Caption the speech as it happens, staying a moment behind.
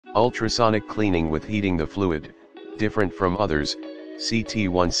Ultrasonic cleaning with heating the fluid. Different from others,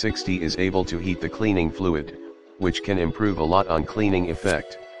 CT160 is able to heat the cleaning fluid, which can improve a lot on cleaning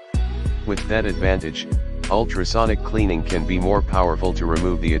effect. With that advantage, ultrasonic cleaning can be more powerful to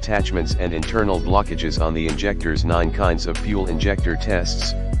remove the attachments and internal blockages on the injector's 9 kinds of fuel injector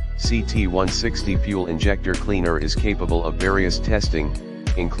tests. CT160 fuel injector cleaner is capable of various testing,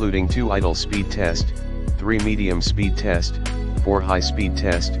 including 2 idle speed test, 3 medium speed test, 4 high speed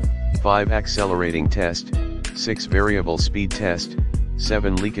test, 5 accelerating test, 6 variable speed test,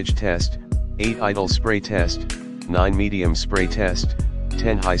 7 leakage test, 8 idle spray test, 9 medium spray test,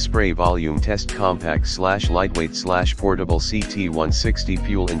 10 high spray volume test. Compact/lightweight/portable CT160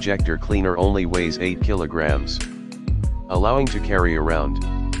 fuel injector cleaner only weighs 8 kilograms, allowing to carry around.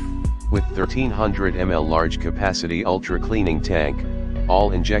 With 1300 ml large capacity ultra cleaning tank,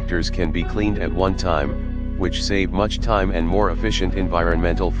 all injectors can be cleaned at one time, which save much time and more efficient,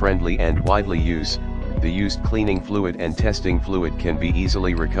 environmental friendly and widely used. The used cleaning fluid and testing fluid can be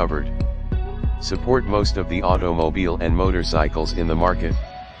easily recovered. Support most of the automobile and motorcycles in the market.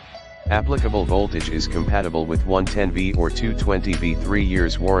 Applicable voltage is compatible with 110V or 220V. 3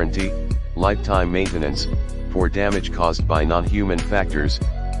 years warranty, lifetime maintenance. For damage caused by non-human factors,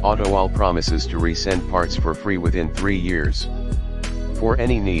 AUTOOL promises to resend parts for free within 3 years. For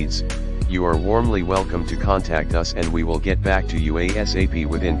any needs, you are warmly welcome to contact us and we will get back to you ASAP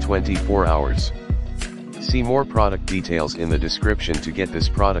within 24 hours. See more product details in the description to get this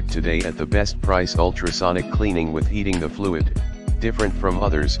product today at the best price. Ultrasonic cleaning with heating the fluid. Different from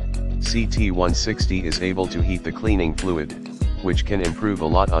others, CT160 is able to heat the cleaning fluid, which can improve a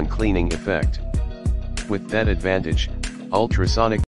lot on cleaning effect. With that advantage, ultrasonic